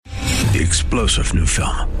The explosive new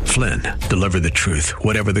film, Flynn, deliver the truth,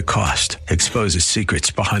 whatever the cost, exposes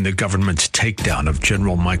secrets behind the government's takedown of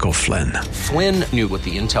General Michael Flynn. Flynn knew what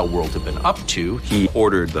the intel world had been up to. He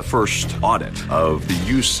ordered the first audit of the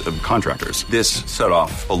use of contractors. This set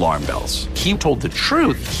off alarm bells. He told the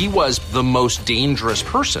truth. He was the most dangerous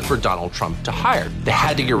person for Donald Trump to hire. They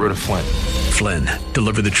had to get rid of Flynn. Flynn,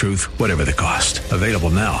 deliver the truth, whatever the cost. Available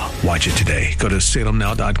now. Watch it today. Go to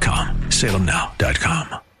salemnow.com.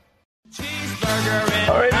 salemnow.com.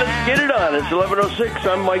 All right, let's get it on. It's 11:06.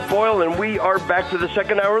 I'm Mike Boyle, and we are back to the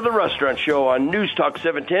second hour of the Restaurant Show on News Talk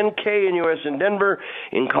 710, KNUS in Denver,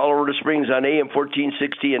 in Colorado Springs on AM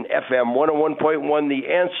 1460 and FM 101.1. The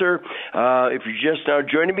Answer. If you're just now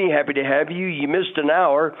joining me, happy to have you. You missed an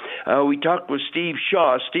hour. We talked with Steve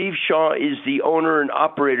Shaw. Steve Shaw is the owner and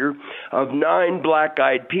operator of 9 Black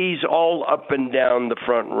Eyed Peas, all up and down the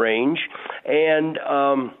Front Range. And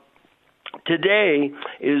today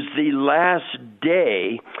is the last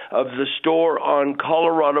day of the store on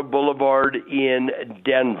Colorado Boulevard in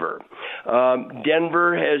Denver.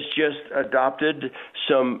 Denver has just adopted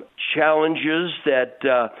some challenges that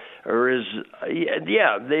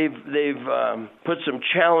they've put some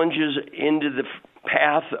challenges into the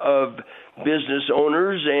path of business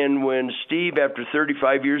owners, and when Steve, after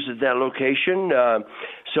 35 years at that location,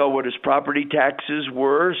 saw what his property taxes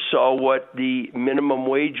were, saw what the minimum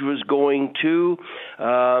wage was going to,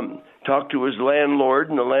 talked to his landlord,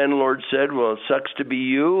 and the landlord said, well, it sucks to be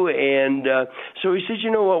you. And so he said, you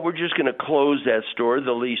know what, we're just going to close that store.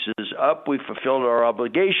 The lease is up. We fulfilled our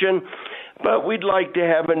obligation, but we'd like to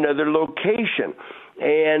have another location.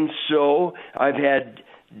 And so I've had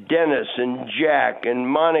Dennis and Jack and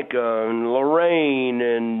Monica and Lorraine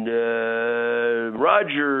and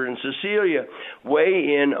Roger and Cecilia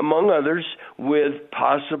weigh in, among others, with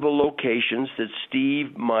possible locations that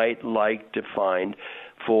Steve might like to find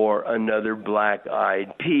for another Black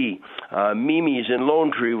Eyed Pea. Mimi's in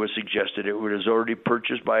Lone Tree was suggested. It was already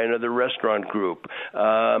purchased by another restaurant group.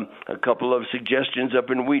 A couple of suggestions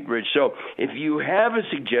up in Wheat Ridge. So if you have a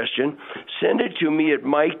suggestion, send it to me at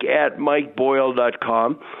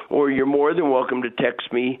mike@mikeboyle.com, or you're more than welcome to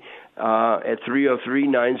text me at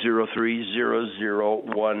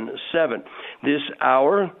 303-903-0017. This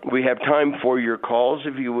hour, we have time for your calls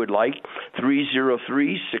if you would like.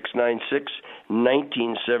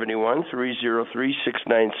 303-696-1971,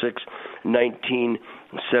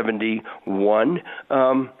 303-696-1971.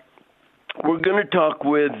 We're going to talk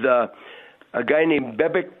with a guy named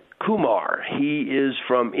Bebek Kumar. He is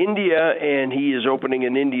from India, and he is opening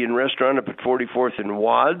an Indian restaurant up at 44th and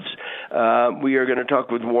Wads. We are going to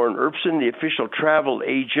talk with Warren Erbsen, the official travel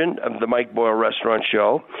agent of the Mike Boyle Restaurant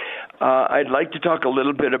Show. I'd like to talk a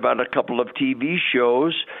little bit about a couple of TV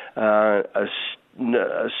shows, a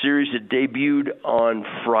series that debuted on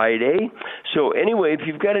Friday. So anyway, if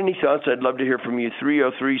you've got any thoughts, I'd love to hear from you.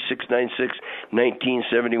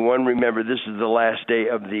 303-696-1971. Remember, this is the last day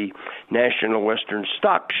of the National Western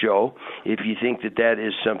Stock Show, if you think that that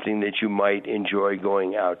is something that you might enjoy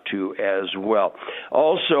going out to as well.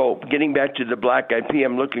 Also, getting back to the Black Eyed Pea,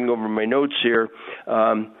 I'm looking over my notes here.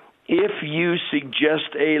 If you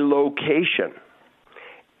suggest a location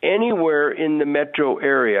anywhere in the metro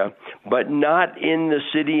area, but not in the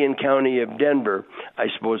city and county of Denver, I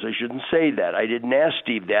suppose I shouldn't say that. I didn't ask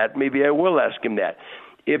Steve that. Maybe I will ask him that.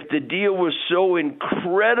 If the deal was so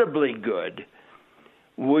incredibly good,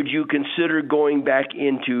 would you consider going back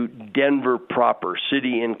into Denver proper,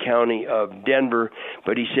 city and county of Denver?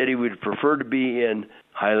 But he said he would prefer to be in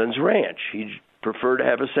Highlands Ranch. He'd prefer to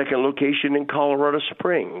have a second location in Colorado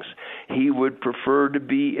Springs. He would prefer to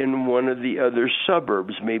be in one of the other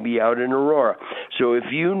suburbs, maybe out in Aurora. So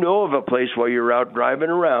if you know of a place while you're out driving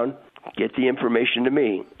around, get the information to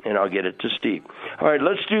me, and I'll get it to Steve. All right,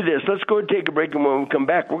 let's do this. Let's go and take a break, and when we come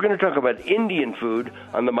back, we're going to talk about Indian food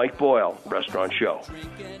on the Mike Boyle Restaurant Show.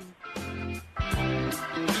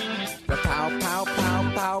 The pow, pow, pow,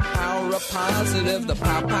 pow, power of positive. The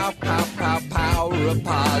pow, pow, pow, pow, power of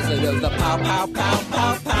positive. The pow, pow, pow,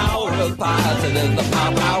 pow, power of positive. The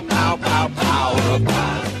pow, pow, pow, pow, power of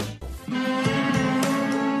positive.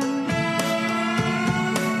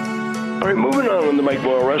 All right, moving on the Mike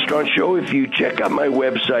Boyle Restaurant Show. If you check out my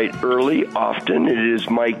website early, often, it is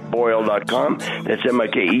MikeBoyle.com. That's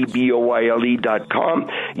MikeBoyle.com.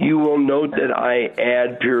 You will note that I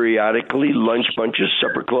add periodically lunch bunches,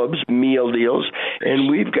 supper clubs, meal deals, and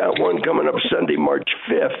we've got one coming up Sunday, March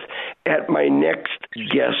 5th, at my next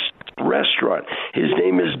guest restaurant. His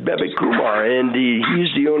name is Bebek Kumar, and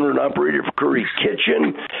he's the owner and operator of Curry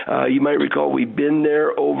Kitchen. You might recall we've been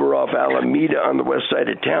there over off Alameda on the west side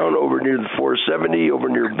of town, over near the 470, over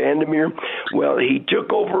near Vandermeer. Well, he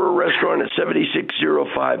took over a restaurant at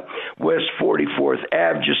 7605 West 44th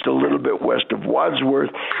Ave, just a little bit west of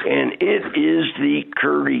Wadsworth, and it is the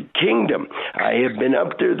Curry Kingdom. I have been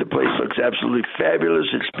up there. The place looks absolutely fabulous.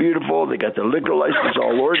 It's beautiful. They got the liquor license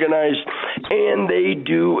all organized, and they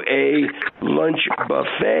do a lunch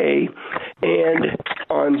buffet. And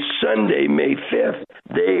on Sunday, May 5th,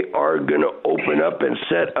 they are going to open up and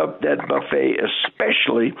set up that buffet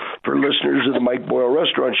especially for listeners of the Mike Boyle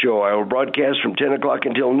Restaurant Show. I will broadcast from 10 o'clock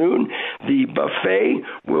until noon. The buffet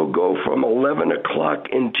will go from 11 o'clock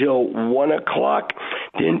until 1 o'clock.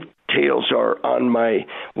 Then details are on my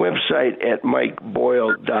website at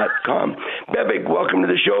mikeboyle.com. Bebek, welcome to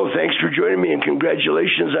the show. Thanks for joining me, and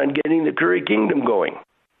congratulations on getting the Curry Kingdom going.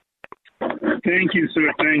 Thank you,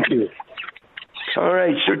 sir. Thank you. All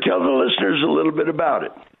right, so tell the listeners a little bit about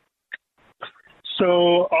it.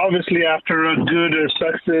 So obviously after a good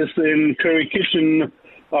success in Curry Kitchen,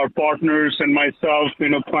 our partners and myself,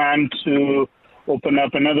 planned to open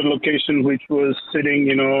up another location which was sitting,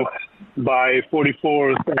 by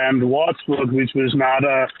 44th and Wadsworth, which was not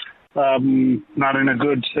in a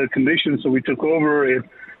good condition. So we took over it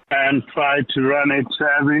and tried to run it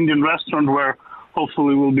as an Indian restaurant where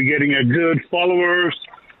hopefully we'll be getting a good followers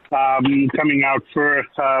coming out for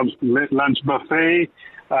lunch buffet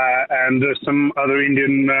and some other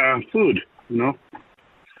Indian food,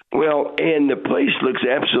 Well, and the place looks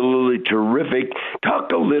absolutely terrific.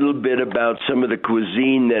 Talk a little bit about some of the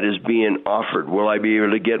cuisine that is being offered. Will I be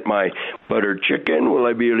able to get my butter chicken? Will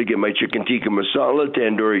I be able to get my chicken tikka masala,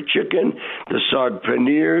 tandoori chicken, the saag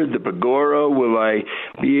paneer, the bagora? Will I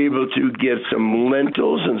be able to get some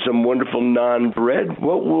lentils and some wonderful naan bread?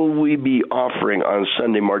 What will we be offering on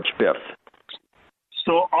Sunday, March 5th?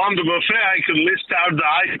 So on the buffet, I could list out the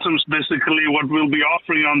items, basically what we'll be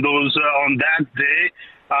offering on those on that day.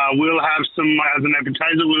 We'll have some, as an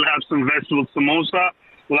appetizer, we'll have some vegetable samosa.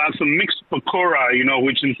 We'll have some mixed pakora,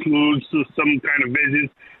 which includes some kind of veggies,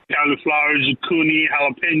 cauliflower, zucchini,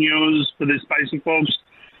 jalapenos for the spicy folks.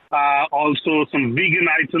 Also some vegan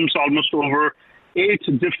items, almost over 8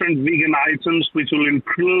 different vegan items, which will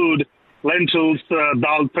include lentils,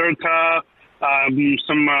 dal tadka,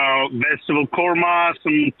 some vegetable korma,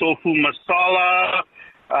 some tofu masala.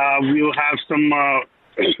 We'll have some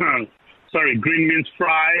green beans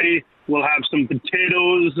fry. We'll have some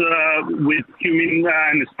potatoes with cumin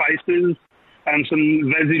and spices, and some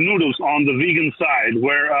veggie noodles on the vegan side,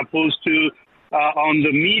 where opposed to on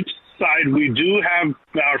the meat side, we do have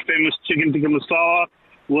our famous chicken tikka masala.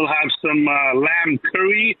 We'll have some lamb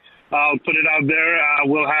curry. I'll put it out there.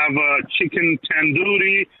 We'll have chicken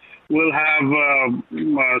tandoori. We'll have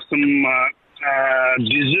some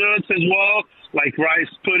desserts as well, like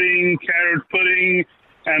rice pudding, carrot pudding,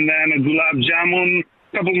 and then a gulab jamun,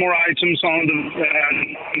 a couple more items on the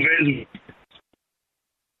veg.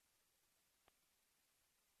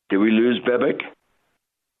 Did we lose Bebek?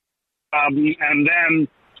 And then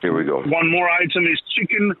here we go. One more item is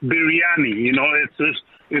chicken biryani.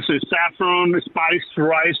 It's a saffron spiced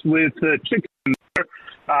rice with chicken,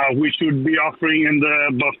 which would be offering in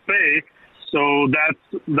the buffet. So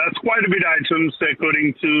that's quite a bit of items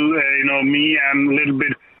according to me, and a little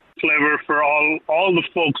bit flavor for all the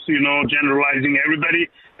folks, generalizing everybody.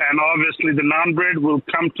 And obviously the naan bread will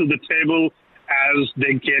come to the table as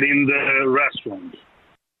they get in the restaurant.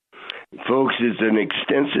 Folks, it's an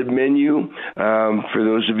extensive menu. For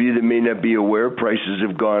those of you that may not be aware, prices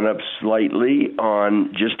have gone up slightly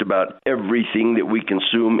on just about everything that we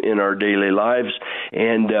consume in our daily lives.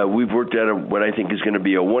 And we've worked out what I think is going to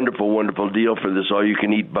be a wonderful, wonderful deal for this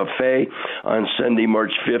all-you-can-eat buffet on Sunday,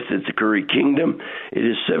 March 5th at the Curry Kingdom. It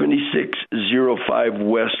is 7605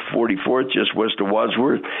 West 44th, just west of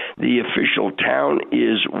Wadsworth. The official town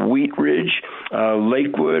is Wheat Ridge,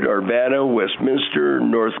 Lakewood, Arvada, Westminster,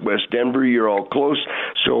 Northwest Denver. You're all close,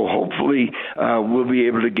 so hopefully we'll be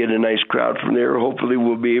able to get a nice crowd from there. Hopefully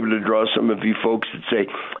we'll be able to draw some of you folks that say,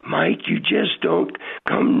 Mike, you just don't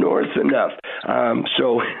come north enough.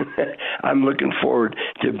 So I'm looking forward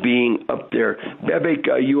to being up there. Bebek,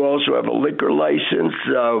 you also have a liquor license.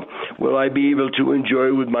 Will I be able to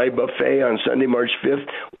enjoy with my buffet on Sunday, March 5th,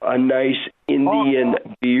 a nice Indian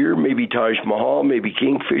beer, maybe Taj Mahal, maybe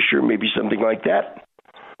Kingfisher, maybe something like that?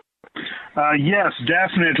 Yes,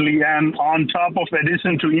 definitely. And on top of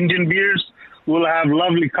addition to Indian beers, we'll have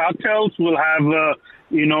lovely cocktails. We'll have,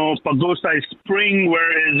 Pagosa Spring,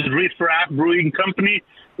 where is Reef Raft Brewing Company.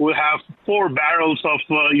 We'll have 4 barrels of,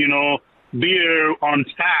 beer on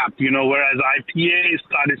tap, whereas IPA,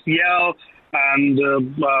 Scottish Yell, and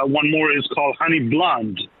one more is called Honey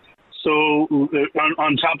Blonde. So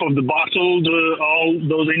on top of the bottled, all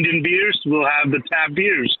those Indian beers, we'll have the tap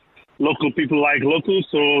beers. Local people like local,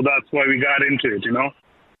 so that's why we got into it,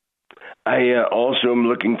 I also am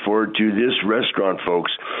looking forward to this restaurant,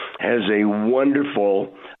 folks, has a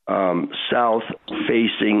wonderful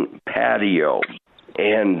south-facing patio.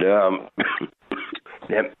 And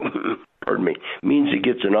that, pardon me, means it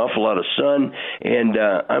gets an awful lot of sun. And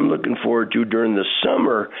I'm looking forward to, during the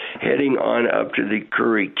summer, heading on up to the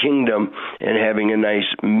Curry Kingdom and having a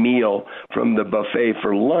nice meal from the buffet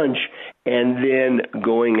for lunch, and then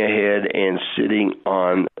going ahead and sitting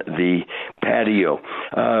on the patio.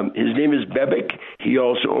 His name is Bebek. He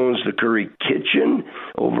also owns the Curry Kitchen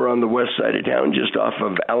over on the west side of town, just off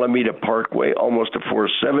of Alameda Parkway, almost to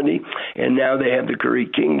 470. And now they have the Curry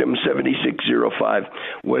Kingdom, 7605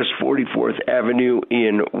 West 44th Avenue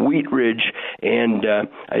in Wheat Ridge. And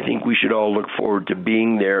I think we should all look forward to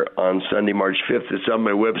being there on Sunday, March 5th. It's on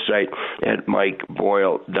my website at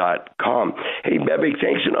mikeboyle.com. Hey, Bebek,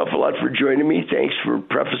 thanks an awful lot for joining me. Thanks for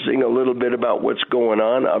prefacing a little bit about what's going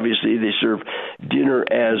on. Obviously, they serve dinner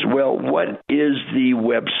as well. What is the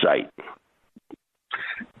website?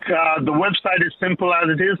 The website is simple as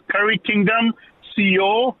it is,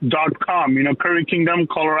 currykingdomco.com. Curry Kingdom,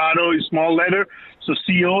 Colorado is small letter, so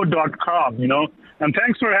co.com, And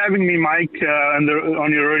thanks for having me, Mike,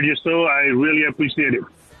 on your radio show. I really appreciate it.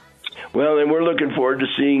 Well, and we're looking forward to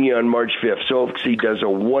seeing you on March 5th. Sophie does a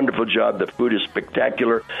wonderful job. The food is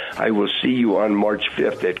spectacular. I will see you on March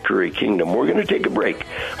 5th at Curry Kingdom. We're going to take a break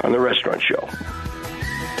on The Restaurant Show.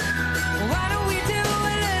 Why don't we do a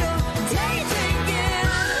little dating again?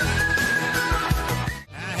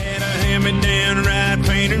 I had a hand-me-down ride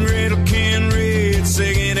painted red can red,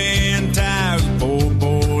 second-hand tires,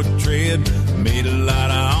 four-board tread. Made a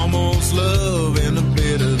lot of almost love and a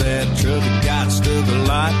bit of that truck that got stuck a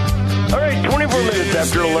lot. All right, 24 minutes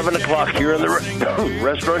after 11 o'clock here on the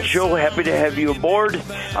Restaurant Show. Happy to have you aboard.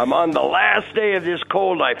 I'm on the last day of this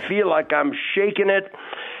cold. I feel like I'm shaking it.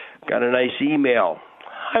 Got a nice email.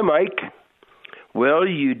 Hi, Mike. Well,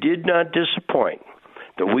 you did not disappoint.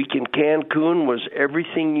 The week in Cancun was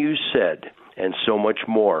everything you said and so much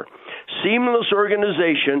more. Seamless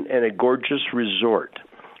organization and a gorgeous resort.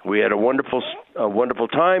 We had a wonderful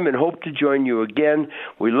time and hope to join you again.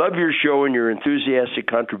 We love your show and your enthusiastic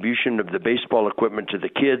contribution of the baseball equipment to the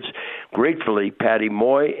kids. Gratefully, Patty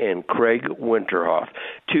Moy and Craig Winterhoff,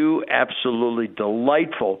 two absolutely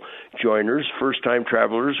delightful joiners, first-time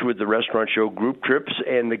travelers with the Restaurant Show group trips,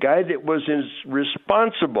 and the guy that was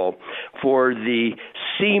responsible for the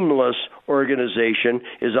seamless organization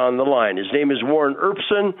is on the line. His name is Warren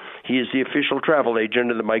Earpson. He is the official travel agent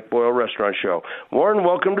of the Mike Boyle Restaurant Show. Warren,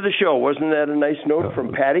 welcome to the show. Wasn't that a nice note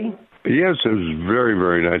from Patty? Yes, it was very,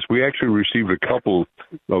 very nice. We actually received a couple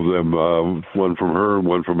of them, one from her,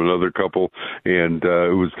 one from another couple, and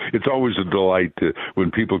it's always a delight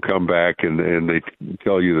when people come back and they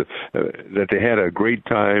tell you that they had a great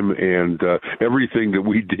time and everything that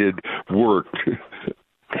we did worked.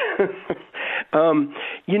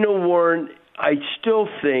 Warren, I still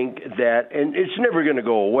think that, and it's never going to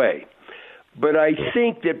go away, but I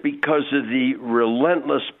think that because of the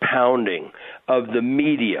relentless pounding of the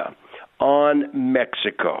media on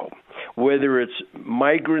Mexico, whether it's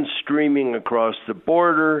migrants streaming across the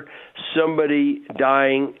border, somebody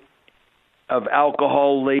dying of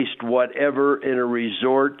alcohol-laced whatever in a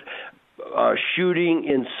resort, shooting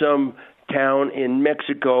in some town in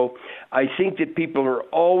Mexico, I think that people are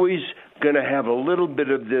always going to have a little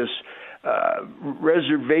bit of this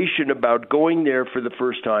reservation about going there for the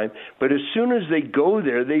first time. But as soon as they go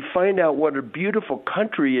there, they find out what a beautiful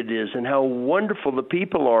country it is and how wonderful the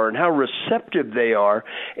people are and how receptive they are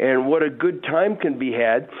and what a good time can be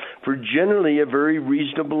had for generally a very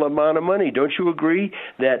reasonable amount of money. Don't you agree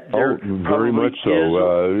that there very much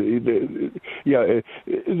so.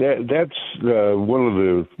 That's one of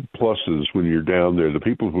the pluses when you're down there. The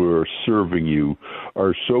people who are serving you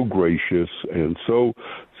are so gracious and so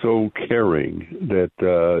caring that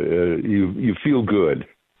you feel good.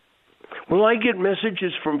 Well, I get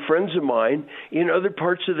messages from friends of mine in other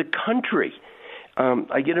parts of the country.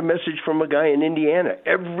 I get a message from a guy in Indiana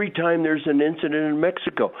every time there's an incident in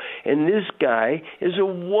Mexico. And this guy is a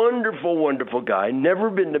wonderful, wonderful guy, never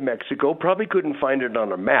been to Mexico, probably couldn't find it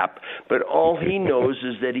on a map, but all he knows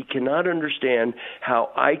is that he cannot understand how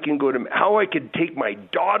I could take my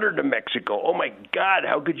daughter to Mexico. Oh, my God,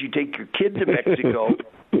 how could you take your kid to Mexico?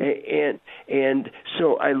 And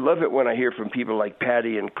so I love it when I hear from people like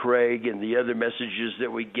Patty and Craig and the other messages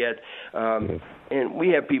that we get. And we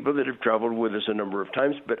have people that have traveled with us a number of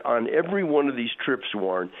times, but on every one of these trips,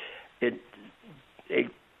 Warren, it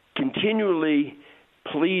continually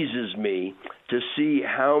pleases me to see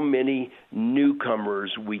how many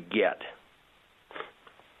newcomers we get.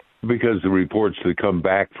 Because the reports that come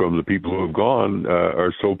back from the people who have gone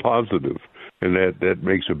are so positive. And that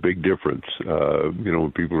makes a big difference.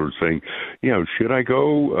 When people are saying, should I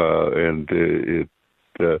go?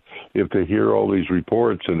 If they hear all these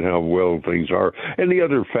reports and how well things are. And the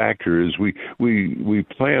other factor is we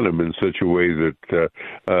plan them in such a way that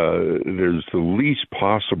there's the least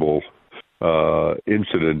possible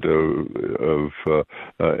incident of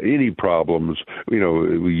any problems. We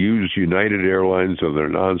use United Airlines on their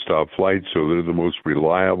nonstop flights, so they're the most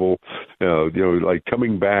reliable. Like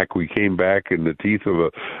coming back, we came back in the teeth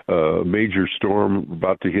of a major storm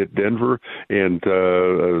about to hit Denver, and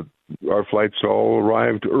our flights all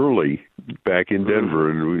arrived early back in Denver,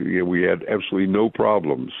 and we had absolutely no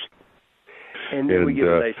problems. And then we get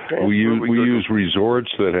a nice transfer. We use resorts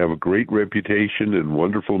that have a great reputation and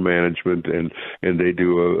wonderful management, and they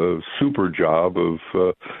do a super job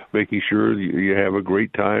of making sure you have a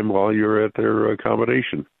great time while you're at their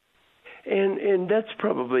accommodation. And that's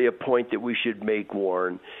probably a point that we should make,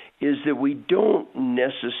 Warren, is that we don't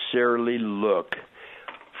necessarily look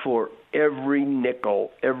for every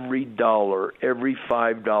nickel, every dollar, every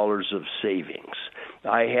 $5 of savings.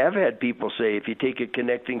 I have had people say, if you take a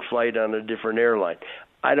connecting flight on a different airline,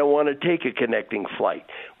 I don't want to take a connecting flight.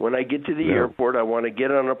 When I get to the airport, I want to get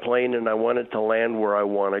on a plane and I want it to land where I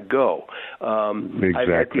want to go. Exactly. I've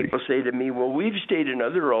had people say to me, well, we've stayed in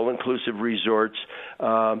other all-inclusive resorts.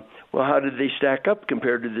 Well, how did they stack up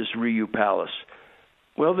compared to this Riu Palace?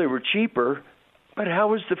 Well, they were cheaper, but how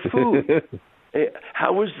was the food?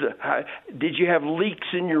 Did you have leaks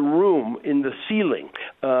in your room in the ceiling?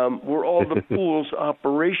 Were all the pools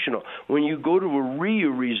operational? When you go to a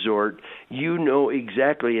Riu resort, you know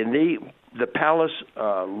exactly, and the Palace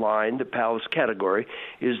line, the Palace category,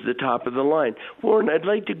 is the top of the line. Warren, I'd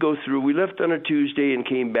like to go through. We left on a Tuesday and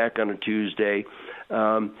came back on a Tuesday.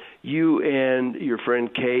 You and your friend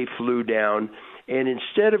Kay flew down, and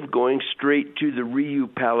instead of going straight to the Riu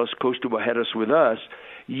Palace Costa Mujeres with us,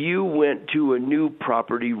 you went to a new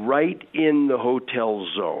property right in the hotel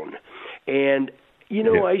zone. And,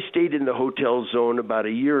 I stayed in the hotel zone about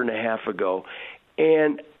a year and a half ago.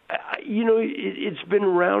 And, it's been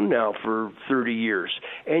around now for 30 years.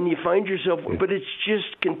 And you find yourself, but it's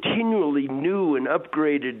just continually new and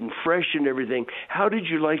upgraded and fresh and everything. How did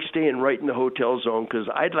you like staying right in the hotel zone? Because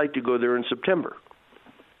I'd like to go there in September.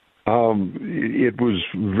 It was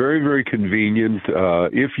very, very convenient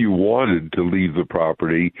if you wanted to leave the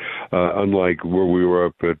property. Unlike where we were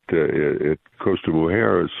up at Costa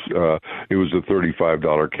Mujeres, it was a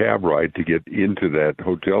 $35 cab ride to get into that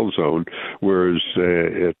hotel zone. Whereas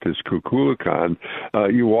at this Kukulkan,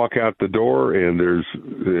 you walk out the door and there's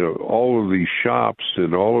all of these shops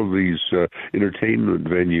and all of these entertainment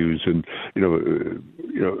venues and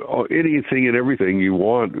anything and everything you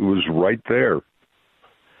want was right there.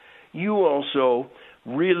 You also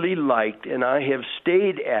really liked, and I have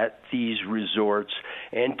stayed at these resorts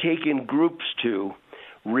and taken groups to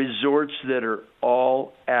resorts that are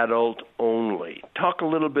all adult only. Talk a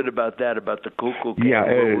little bit about that, about the Kukulkan. Yeah,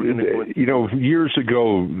 years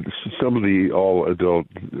ago, some of the all adult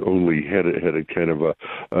only had a kind of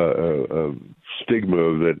a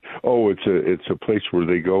stigma that it's a place where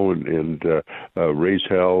they go and raise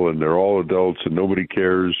hell and they're all adults and nobody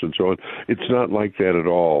cares and so on. It's not like that at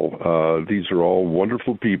all. These are all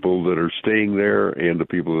wonderful people that are staying there, and the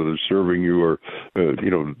people that are serving you are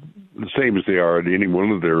the same as they are at any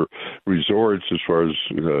one of their resorts as far as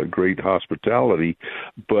great hospitality.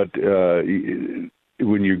 But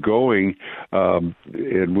when you're going, and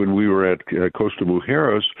when we were at Costa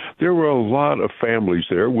Mujeres, there were a lot of families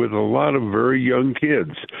there with a lot of very young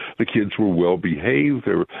kids. The kids were well behaved,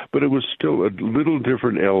 but it was still a little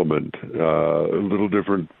different element, a little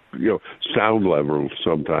different, sound level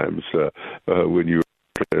sometimes when you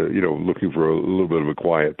looking for a little bit of a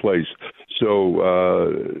quiet place.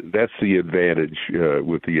 So that's the advantage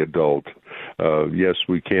with the adult. Yes,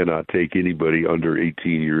 we cannot take anybody under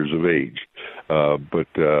 18 years of age, but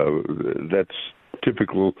that's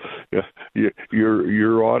typical.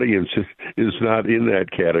 Your audience is not in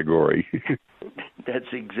that category.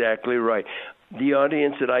 That's exactly right. The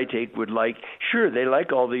audience that I take would they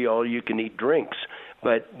like all the all-you-can-eat drinks,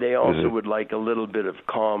 but they also would like a little bit of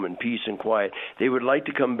calm and peace and quiet. They would like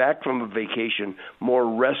to come back from a vacation more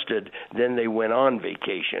rested than they went on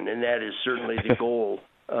vacation, and that is certainly the goal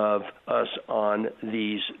of us on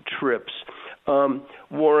these trips.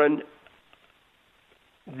 Warren,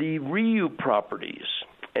 the RIU properties,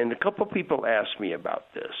 and a couple people asked me about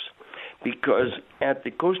this, because at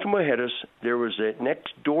the Costa Mujeres, there was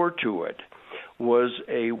next door to it was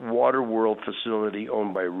a Water World facility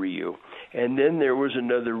owned by RIU, and then there was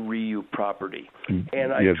another RIU property. And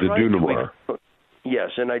the Dunamar.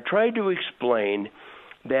 Yes, and I tried to explain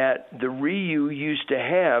that the RIU used to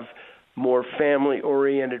have more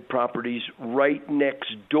family-oriented properties right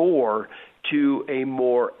next door to a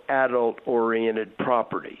more adult-oriented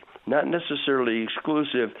property. Not necessarily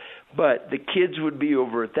exclusive, but the kids would be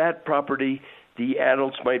over at that property, the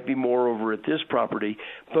adults might be more over at this property.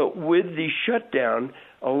 But with the shutdown,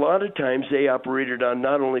 a lot of times they operated on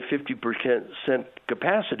not only 50%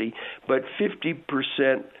 capacity, but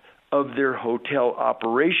 50% of their hotel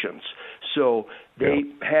operations. So they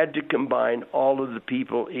had to combine all of the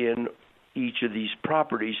people in each of these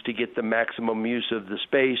properties to get the maximum use of the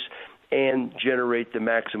space and generate the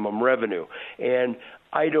maximum revenue. And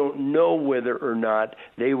I don't know whether or not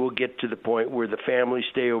they will get to the point where the families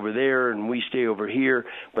stay over there and we stay over here,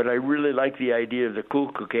 but I really like the idea of the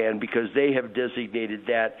Kulkulkan because they have designated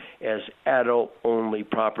that as adult-only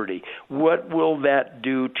property. What will that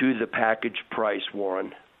do to the package price,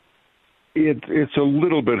 Warren? It's a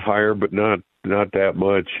little bit higher, but not that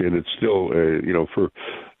much, and it's still for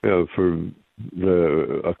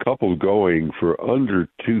a couple going for under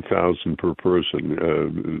 $2,000 per person,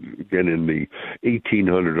 again in the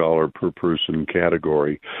 $1,800 per person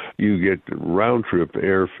category, you get round trip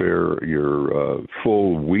airfare, your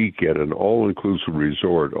full week at an all-inclusive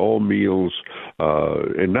resort, all meals,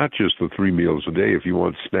 and not just the 3 meals a day. If you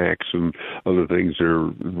want snacks and other things,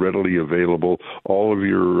 they're readily available. All of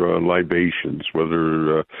your libations,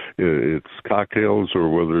 whether it's cocktails or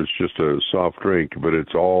whether it's just a soft drink, but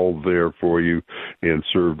it's all there for you and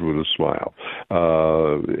served with a smile.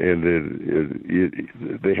 And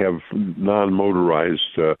they have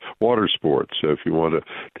non-motorized water sports. If you want to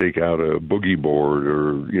take out a boogie board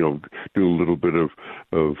or do a little bit of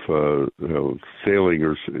sailing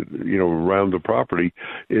or around the property,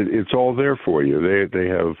 it's all there for you. They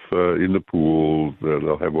have in the pool.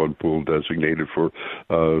 They'll have one pool designated for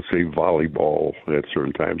say volleyball at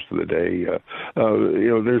certain times of the day.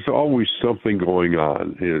 There's always something going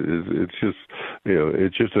on.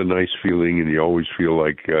 It's just a nice feeling, and you always feel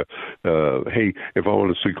like, hey, if I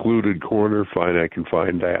want a secluded corner, fine, I can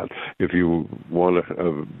find that. If you want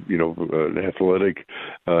an athletic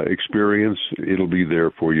experience, it'll be there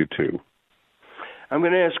for you too. I'm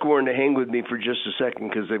going to ask Warren to hang with me for just a second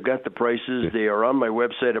because I've got the prices. They are on my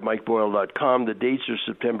website at MikeBoyle.com. The dates are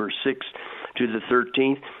September 6th to the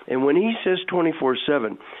 13th. And when he says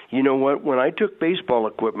 24/7, you know what? When I took baseball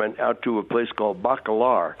equipment out to a place called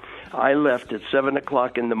Bacalar, I left at 7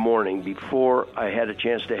 o'clock in the morning before I had a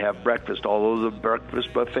chance to have breakfast, although the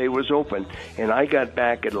breakfast buffet was open, and I got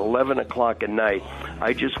back at 11 o'clock at night.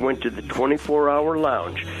 I just went to the 24-hour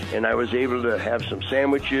lounge, and I was able to have some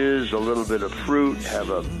sandwiches, a little bit of fruit, have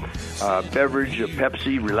a beverage, a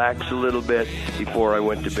Pepsi, relax a little bit before I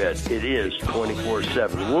went to bed. It is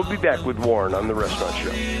 24/7. We'll be back with Warren on The Restaurant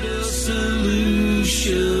Show.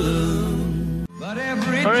 All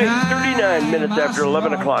right, 39 minutes after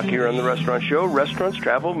 11 o'clock here on The Restaurant Show. Restaurants,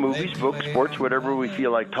 travel, movies, books, sports, whatever we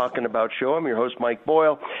feel like talking about show. I'm your host, Mike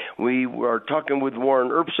Boyle. We are talking with Warren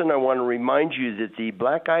Erbsen. I want to remind you that the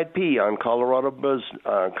Black Eyed Pea on Colorado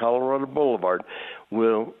Boulevard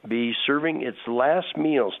will be serving its last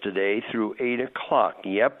meals today through 8 o'clock.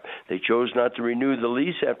 Yep, they chose not to renew the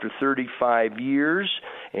lease after 35 years,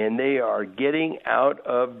 and they are getting out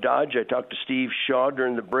of Dodge. I talked to Steve Shaw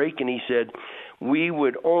during the break, and he said, we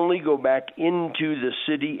would only go back into the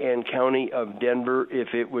city and county of Denver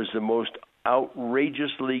if it was the most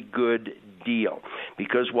outrageously good deal.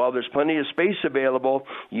 Because while there's plenty of space available,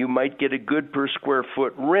 you might get a good per square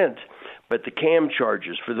foot rent. But the CAM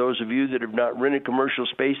charges, for those of you that have not rented commercial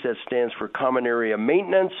space, that stands for common area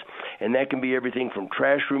maintenance, and that can be everything from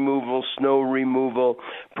trash removal, snow removal,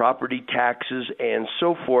 property taxes, and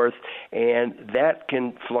so forth, and that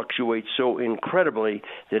can fluctuate so incredibly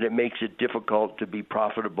that it makes it difficult to be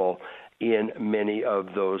profitable in many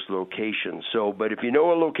of those locations. So, but if you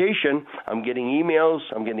know a location, I'm getting emails,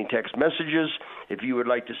 I'm getting text messages. If you would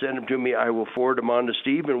like to send them to me, I will forward them on to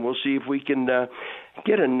Steve, and we'll see if we can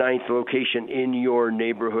get a 9th location in your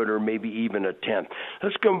neighborhood, or maybe even a 10th.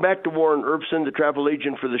 Let's come back to Warren Erbsen, the travel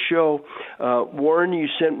agent for the show. Warren, you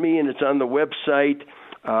sent me, and it's on the website,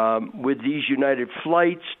 with these United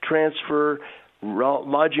flights, transfer,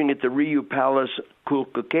 lodging at the Riu Palace,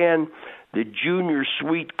 Culhuacan. The junior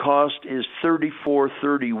suite cost is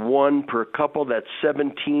 $34.31 per couple. That's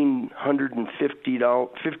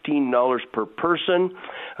 $1,715 per person.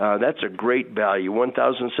 That's a great value.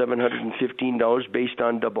 $1,715 based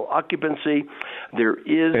on double occupancy. There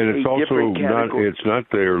is and it's a also different category. It's not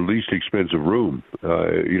their least expensive room.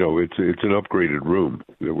 It's an upgraded room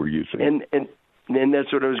that we're using. And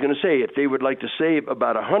that's what I was going to say. If they would like to save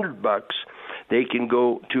about $100, they can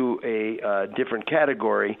go to a different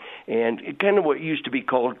category, and kind of what used to be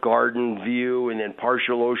called garden view, and then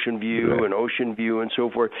partial ocean view, and ocean view, and so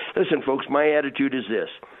forth. Listen, folks, my attitude is this.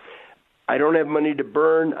 I don't have money to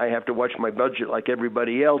burn. I have to watch my budget like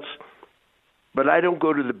everybody else, but I don't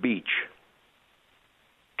go to the beach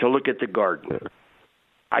to look at the garden.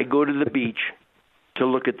 I go to the beach to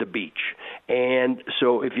look at the beach. And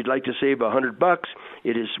so if you'd like to save $100,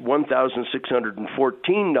 it is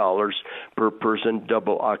 $1,614 per person,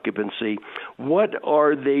 double occupancy. What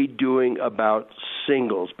are they doing about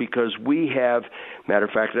singles? Because we have, matter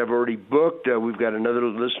of fact, I've already booked. We've got another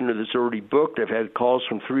listener that's already booked. I've had calls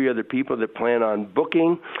from 3 other people that plan on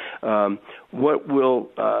booking. They're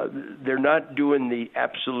not doing the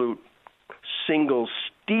absolute single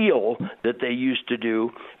steal that they used to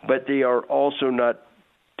do, but they are also not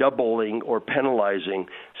doubling or penalizing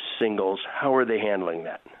singles. How are they handling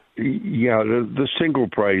that? Yeah, the single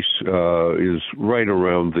price is right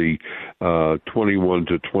around the $2,100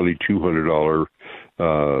 to $2,200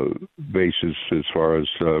 basis as far as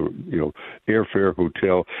airfare,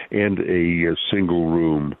 hotel, and a single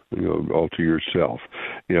room, all to yourself.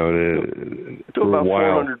 So for a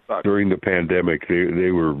while $400 during the pandemic,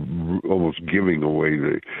 they were almost giving away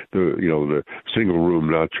the single room,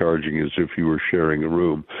 not charging as if you were sharing a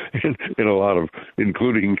room, and a lot of,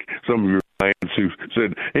 including some of your clients who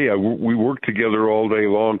said, "Hey, we work together all day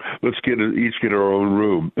long. Let's each get our own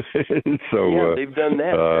room." So yeah, they've done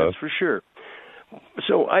that. That's for sure.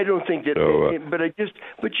 So I don't think that,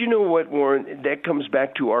 but you know what, Warren? That comes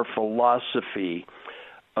back to our philosophy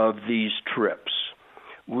of these trips.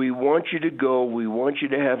 We want you to go. We want you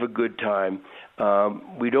to have a good time.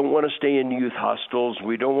 We don't want to stay in youth hostels.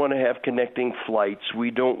 We don't want to have connecting flights.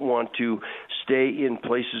 We don't want to stay in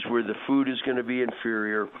places where the food is going to be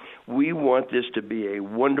inferior. We want this to be a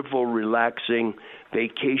wonderful, relaxing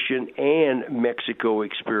vacation and Mexico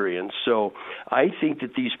experience. So I think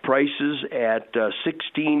that these prices at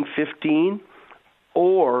 $1,615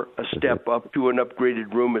 or a step up to an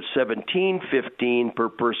upgraded room at $1,715 per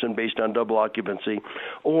person based on double occupancy,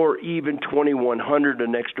 or even $2,100,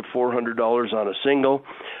 an extra $400 on a single,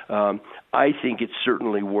 I think it's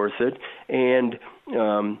certainly worth it. And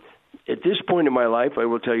at this point in my life, I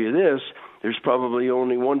will tell you this, there's probably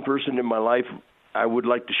only one person in my life I would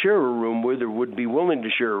like to share a room with, or would be willing to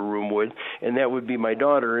share a room with, and that would be my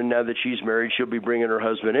daughter. And now that she's married, she'll be bringing her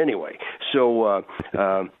husband anyway. So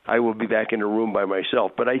I will be back in a room by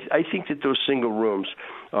myself. But I think that those single rooms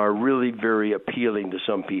are really very appealing to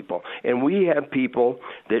some people. And we have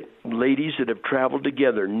ladies that have traveled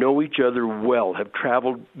together, know each other well, have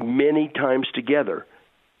traveled many times together,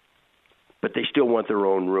 but they still want their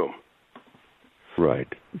own room.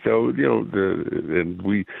 Right. So and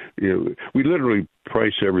we literally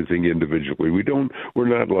price everything individually. We're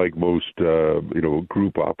not like most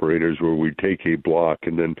group operators where we take a block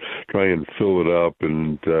and then try and fill it up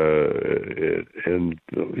and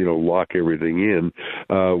lock everything in.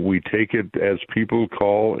 We take it as people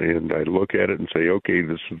call, and I look at it and say, okay,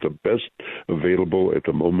 this is the best available at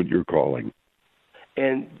the moment you're calling.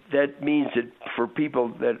 And that means that for people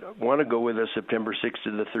that want to go with us September 6th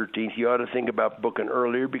to the 13th, you ought to think about booking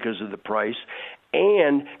earlier because of the price.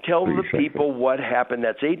 And tell the people what happened.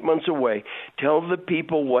 That's 8 months away. Tell the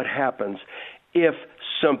people what happens if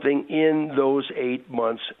something in those 8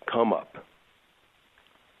 months come up.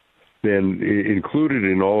 Then included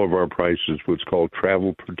in all of our prices what's called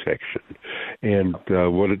travel protection. And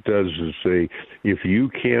what it does is say, if you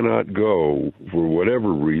cannot go for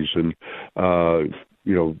whatever reason,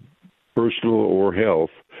 personal or health,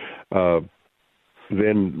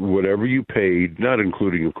 then whatever you paid, not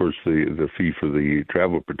including, of course, the fee for the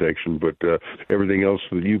travel protection, but everything else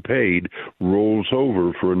that you paid rolls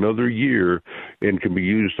over for another year and can be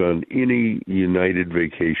used on any United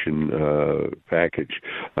vacation package.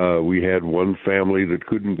 We had one family that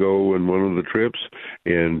couldn't go on one of the trips,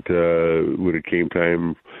 and when it came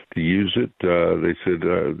time to use it, they said,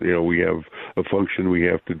 we have a function we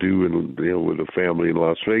have to do with a family in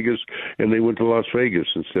Las Vegas, and they went to Las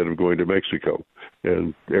Vegas instead of going to Mexico.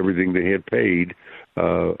 And everything they had paid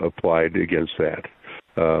applied against that.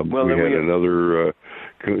 We had another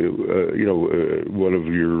one of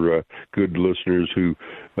your good listeners who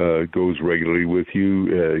goes regularly with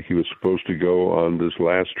you, he was supposed to go on this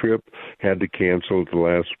last trip, had to cancel at the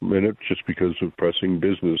last minute just because of pressing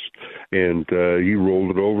business, and he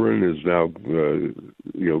rolled it over and is now,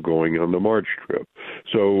 going on the March trip.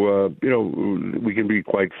 So, we can be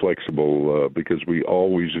quite flexible because we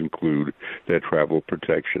always include that travel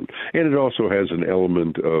protection. And it also has an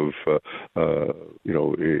element of,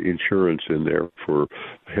 insurance in there for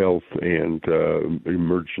health, and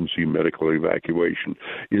emergency medical evacuation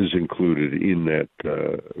is included in that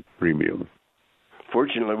premium.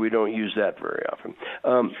 Fortunately, we don't use that very often.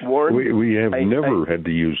 Warren? We have never had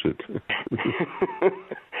to use it.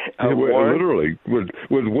 Literally, with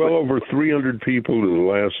well over 300 people in the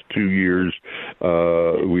last 2 years,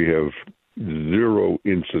 we have zero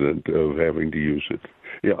incident of having to use it.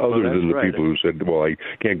 Yeah, other than the people who said, well, I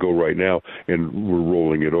can't go right now, and we're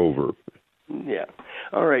rolling it over. Yeah.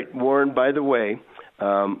 All right, Warren, by the way,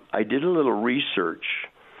 I did a little research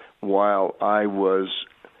while I was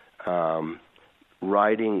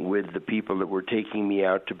riding with the people that were taking me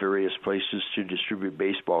out to various places to distribute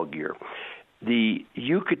baseball gear. The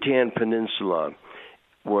Yucatan Peninsula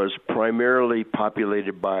was primarily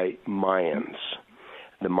populated by Mayans,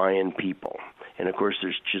 the Mayan people. And, of course,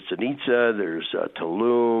 there's Chichen Itza, there's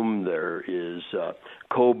Tulum, there is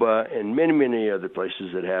Coba, and many, many other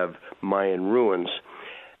places that have Mayan ruins.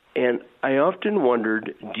 And I often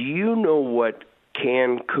wondered, do you know what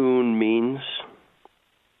Cancun means?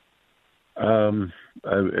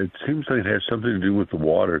 It seems like it has something to do with the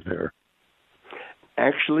water there.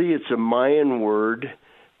 Actually, it's a Mayan word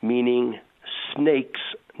meaning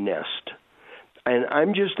snake's nest. And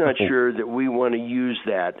I'm just not sure that we want to use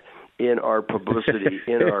that in our publicity,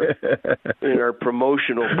 in our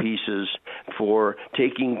promotional pieces for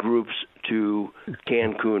taking groups to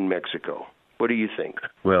Cancun, Mexico. What do you think?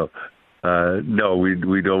 Well, no,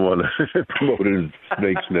 we don't want to promote it as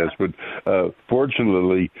snake's nest, but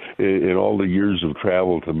fortunately, in all the years of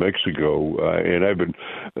travel to Mexico, and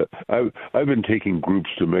I've been taking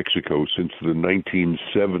groups to Mexico since the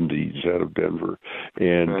 1970s out of Denver,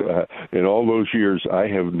 and in all those years, I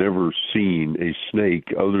have never seen a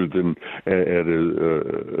snake other than at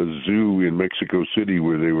a zoo in Mexico City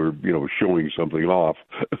where they were, showing something off,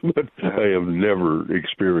 but I have never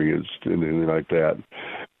experienced anything like that.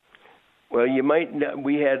 Well, you might.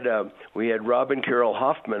 We had Robin Carol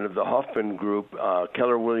Hoffman of the Hoffman Group,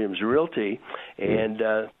 Keller Williams Realty, and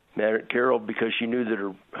Carol, because she knew that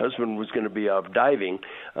her husband was going to be off diving,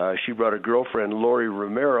 she brought a girlfriend, Lori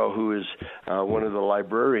Romero, who is one of the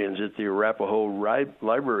librarians at the Arapahoe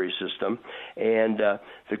Library System, and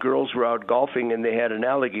the girls were out golfing, and they had an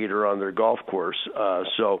alligator on their golf course. That's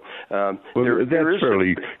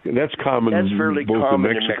common both in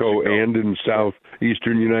Mexico and in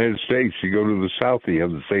southeastern United States. You go to the south, you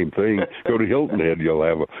have the same thing. Go to Hilton Head, you'll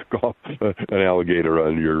have an alligator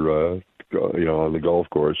on your on the golf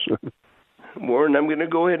course. Warren, I'm going to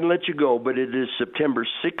go ahead and let you go, but it is September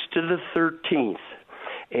 6th to the 13th.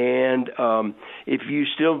 And if you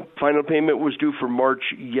final payment was due for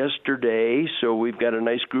March yesterday, so we've got a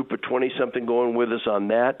nice group of 20-something going with us on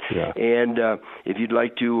that. Yeah. And if you'd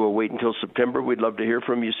like to wait until September, we'd love to hear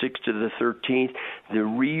from you, 6th to the 13th, the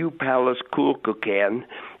Riu Palace Culhuacan.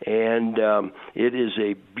 And it is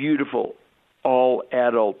a beautiful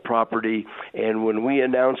all-adult property, and when we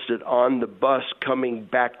announced it on the bus coming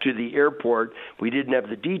back to the airport, we didn't have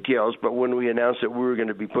the details, but when we announced that we were going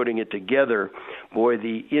to be putting it together, boy,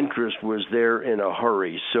 the interest was there in a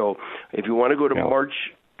hurry. So if you want to go to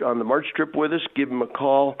on the March trip with us, give them a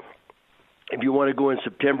call. If you want to go in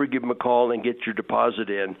September, give them a call and get your deposit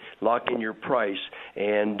in, lock in your price,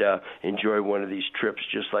 and enjoy one of these trips,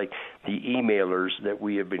 just like the emailers that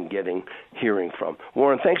we have been hearing from.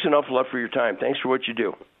 Warren, thanks an awful lot for your time. Thanks for what you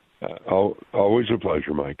do. Always a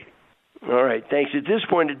pleasure, Mike. All right, thanks. At this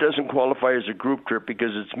point, it doesn't qualify as a group trip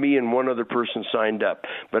because it's me and one other person signed up.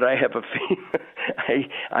 But I have a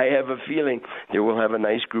feeling that we'll have a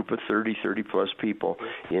nice group of 30-plus people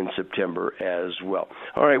in September as well.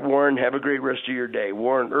 All right, Warren, have a great rest of your day.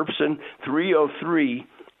 Warren Erbsen,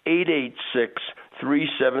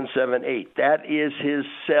 303-886-3778. That is his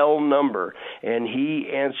cell number, and he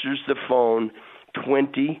answers the phone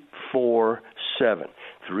 24/7.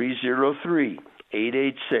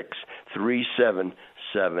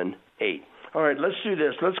 303-886-3778. All right, let's do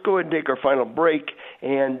this. Let's go ahead and take our final break,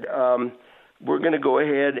 and we're going to go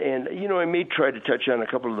ahead and, I may try to touch on a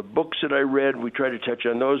couple of the books that I read. We try to touch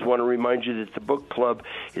on those. I want to remind you that the book club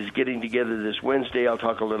is getting together this Wednesday. I'll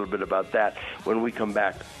talk a little bit about that when we come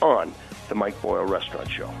back on the Mike Boyle Restaurant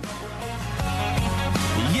Show.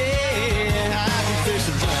 Yeah. yeah, I can fix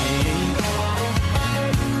a thing.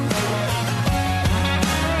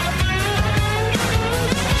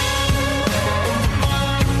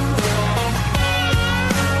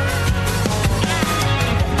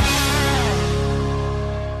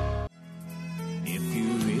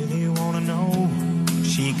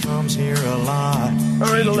 Comes here a lot.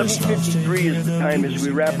 All right, 11:53 is the time as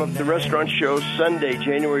we wrap up the restaurant show Sunday,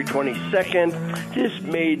 January 22nd. This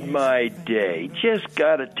made my day. Just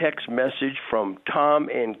got a text message from Tom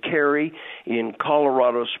and Carrie in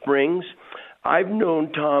Colorado Springs. I've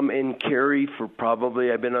known Tom and Carrie for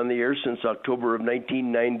I've been on the air since October of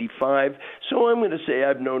 1995, so I'm going to say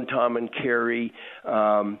I've known Tom and Carrie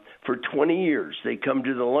for 20 years. They come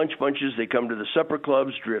to the lunch bunches, they come to the supper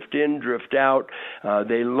clubs, drift in, drift out.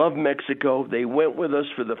 They love Mexico. They went with us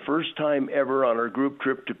for the first time ever on our group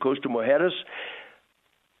trip to Costa Mujeres.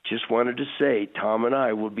 Just wanted to say, Tom and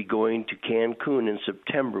I will be going to Cancun in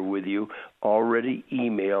September with you. Already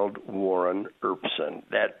emailed Warren Erbsen.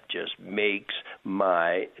 That just makes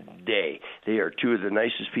my day. They are two of the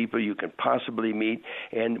nicest people you can possibly meet.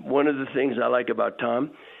 And one of the things I like about Tom,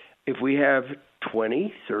 if we have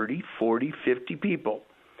 20, 30, 40, 50 people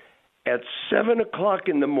at 7 o'clock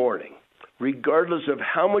in the morning, regardless of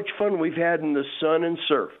how much fun we've had in the sun and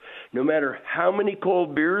surf, no matter how many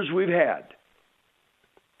cold beers we've had,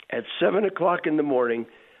 at 7 o'clock in the morning,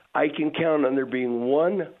 I can count on there being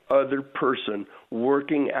one other person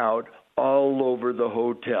working out all over the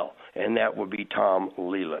hotel, and that would be Tom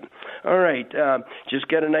Leland. All right, just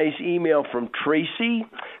got a nice email from Tracy.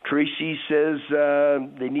 Tracy says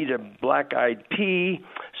they need a black-eyed pea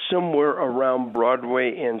somewhere around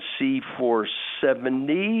Broadway and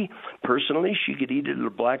C470. Personally, she could eat a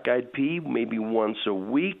black-eyed pea maybe once a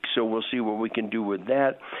week, so we'll see what we can do with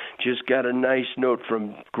that. Just got a nice note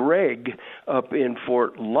from Greg up in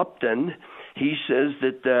Fort Lupton. He says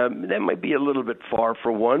that that might be a little bit far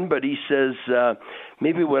for one, but he says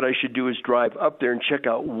maybe what I should do is drive up there and check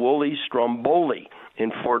out Wooly Stromboli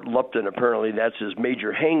in Fort Lupton. Apparently that's his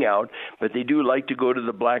major hangout, but they do like to go to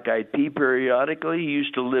the Black Eyed Pea periodically. He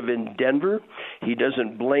used to live in Denver. He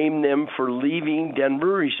doesn't blame them for leaving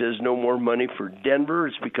Denver. He says no more money for Denver.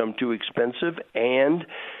 It's become too expensive, and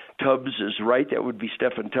Tubbs is right. That would be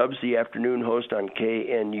Stephen Tubbs, the afternoon host on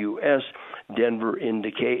KNUS, Denver in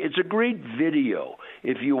Decay. It's a great video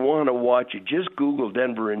if you want to watch it. Just Google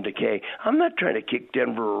Denver in Decay. I'm not trying to kick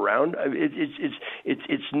Denver around.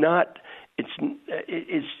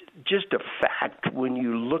 It's just a fact when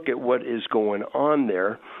you look at what is going on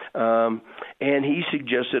there. And he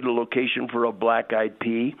suggested a location for a Black Eyed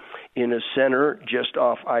Pea in a center just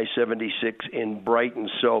off I-76 in Brighton.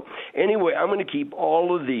 So anyway, I'm going to keep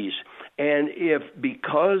all of these. And if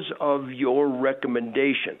because of your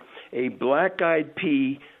recommendation, a Black Eyed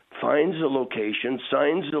Pea finds a location,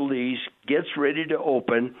 signs the lease, gets ready to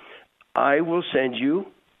open, I will send you,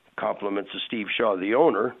 compliments of Steve Shaw, the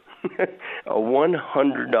owner, a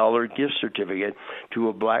 $100 gift certificate to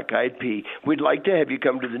a Black Eyed Pea. We'd like to have you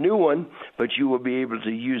come to the new one, but you will be able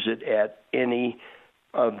to use it at any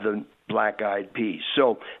of the Black Eyed Peas.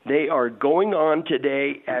 So they are going on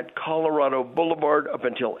today at Colorado Boulevard up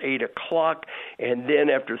until 8 o'clock, and then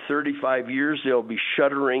after 35 years, they'll be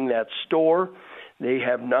shuttering that store. They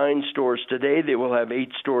have 9 stores today. They will have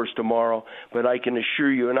 8 stores tomorrow, but I can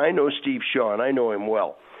assure you, and I know Steve Shaw, and I know him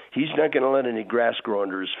well, he's not going to let any grass grow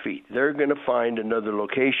under his feet. They're going to find another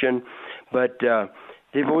location, but they're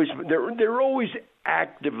always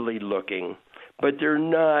actively looking, but they're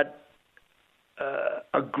not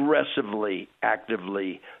aggressively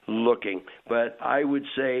actively looking. But I would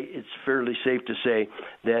say it's fairly safe to say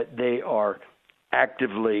that they are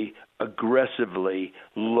actively, aggressively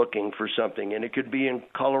looking for something. And it could be in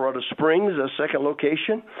Colorado Springs, a second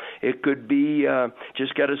location. It could be,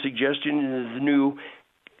 just got a suggestion in the new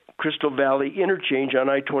Crystal Valley interchange on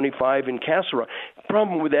I-25 in Castle Rock. The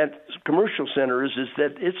problem with that commercial center is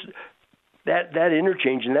that it's that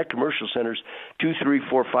interchange in that commercial center is 2, 3,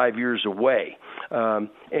 4, 5 years away. And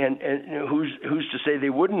who's to say they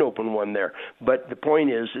wouldn't open one there? But the point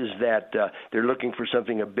is that they're looking for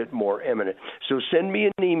something a bit more eminent. So send me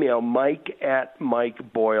an email,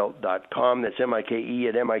 mike@mikeboyle.com. That's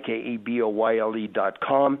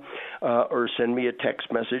MIKE@MIKEBOYLE.com. Or send me a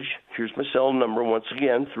text message. Here's my cell number once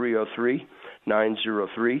again,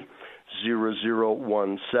 303-903.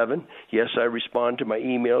 0017. Yes, I respond to my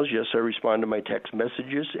emails. Yes, I respond to my text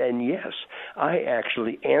messages. And yes, I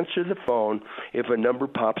actually answer the phone if a number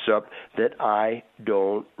pops up that I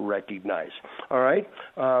don't recognize. All right?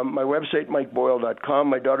 My website, MikeBoyle.com.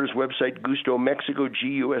 My daughter's website, Gusto Mexico,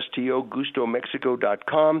 Gusto,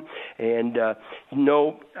 GustoMexico.com. And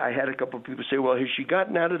no, I had a couple of people say, well, has she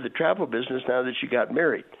gotten out of the travel business now that she got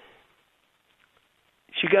married?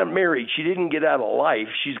 She got married. She didn't get out of life.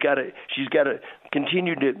 She's got to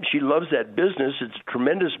continue to. She loves that business. It's a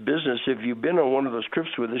tremendous business. If you've been on one of those trips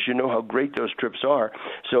with us, you know how great those trips are.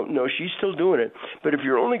 So no, she's still doing it. But if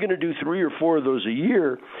you're only going to do 3 or 4 of those a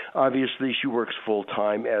year, obviously she works full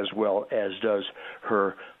time as well as does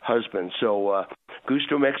her husband. So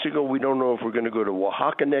Gusto Mexico, we don't know if we're going to go to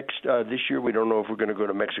Oaxaca this year. We don't know if we're going to go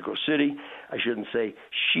to Mexico City. I shouldn't say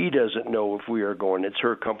she doesn't know if we are going. It's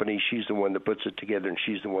her company. She's the one that puts it together, and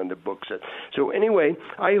she's the one that books it. So anyway,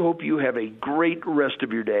 I hope you have a great rest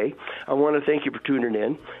of your day. I want to thank you for tuning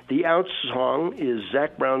in. The out song is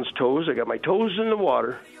Zac Brown's Toes. I got my toes in the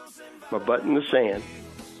water, my butt in the sand,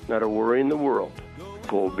 not a worry in the world.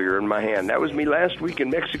 Cold beer in my hand. That was me last week in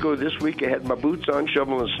Mexico. This week I had my boots on,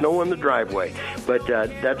 shoveling snow on the driveway. But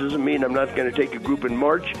that doesn't mean I'm not going to take a group in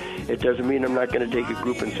March. It doesn't mean I'm not going to take a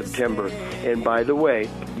group in September. And by the way,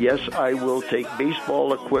 yes, I will take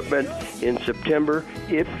baseball equipment in September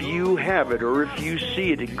if you have it or if you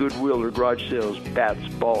see it at Goodwill or garage sales, bats,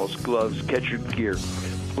 balls, gloves, catcher gear.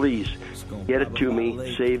 Please get it to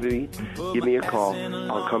me, save me, give me a call.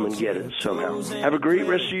 I'll come and get it somehow. Have a great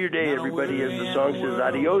rest of your day, everybody. As the song says,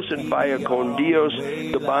 adios and vaya con Dios.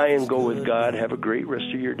 Goodbye and go with God. Have a great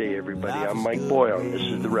rest of your day, everybody. I'm Mike Boyle, and this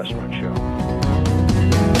is The Restaurant Show.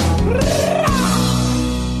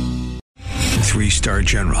 3-star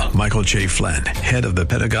General Michael J. Flynn, head of the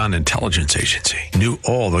Pentagon Intelligence Agency, knew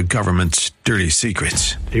all the government's dirty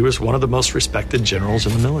secrets. He was one of the most respected generals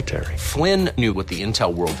in the military. Flynn knew what the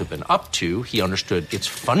intel world had been up to. He understood its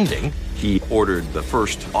funding. He ordered the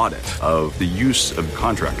first audit of the use of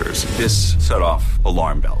contractors. This set off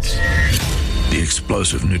alarm bells. The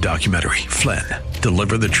explosive new documentary, Flynn,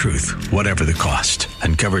 Deliver the Truth, Whatever the Cost,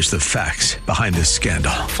 uncovers the facts behind this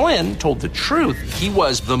scandal. Flynn told the truth. He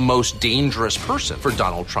was the most dangerous person for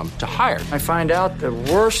Donald Trump to hire. I find out the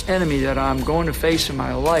worst enemy that I'm going to face in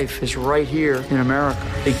my life is right here in America.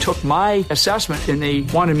 They took my assessment and they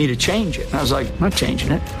wanted me to change it. And I was like, I'm not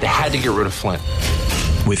changing it. They had to get rid of Flynn.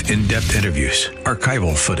 With in-depth interviews,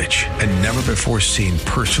 archival footage, and never-before-seen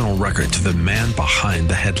personal records of the man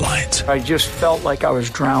behind the headlines. I just felt like I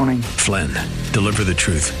was drowning. Flynn, Deliver the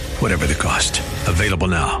Truth, Whatever the Cost. Available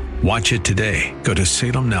now. Watch it today. Go to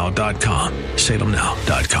salemnow.com.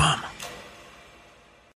 salemnow.com.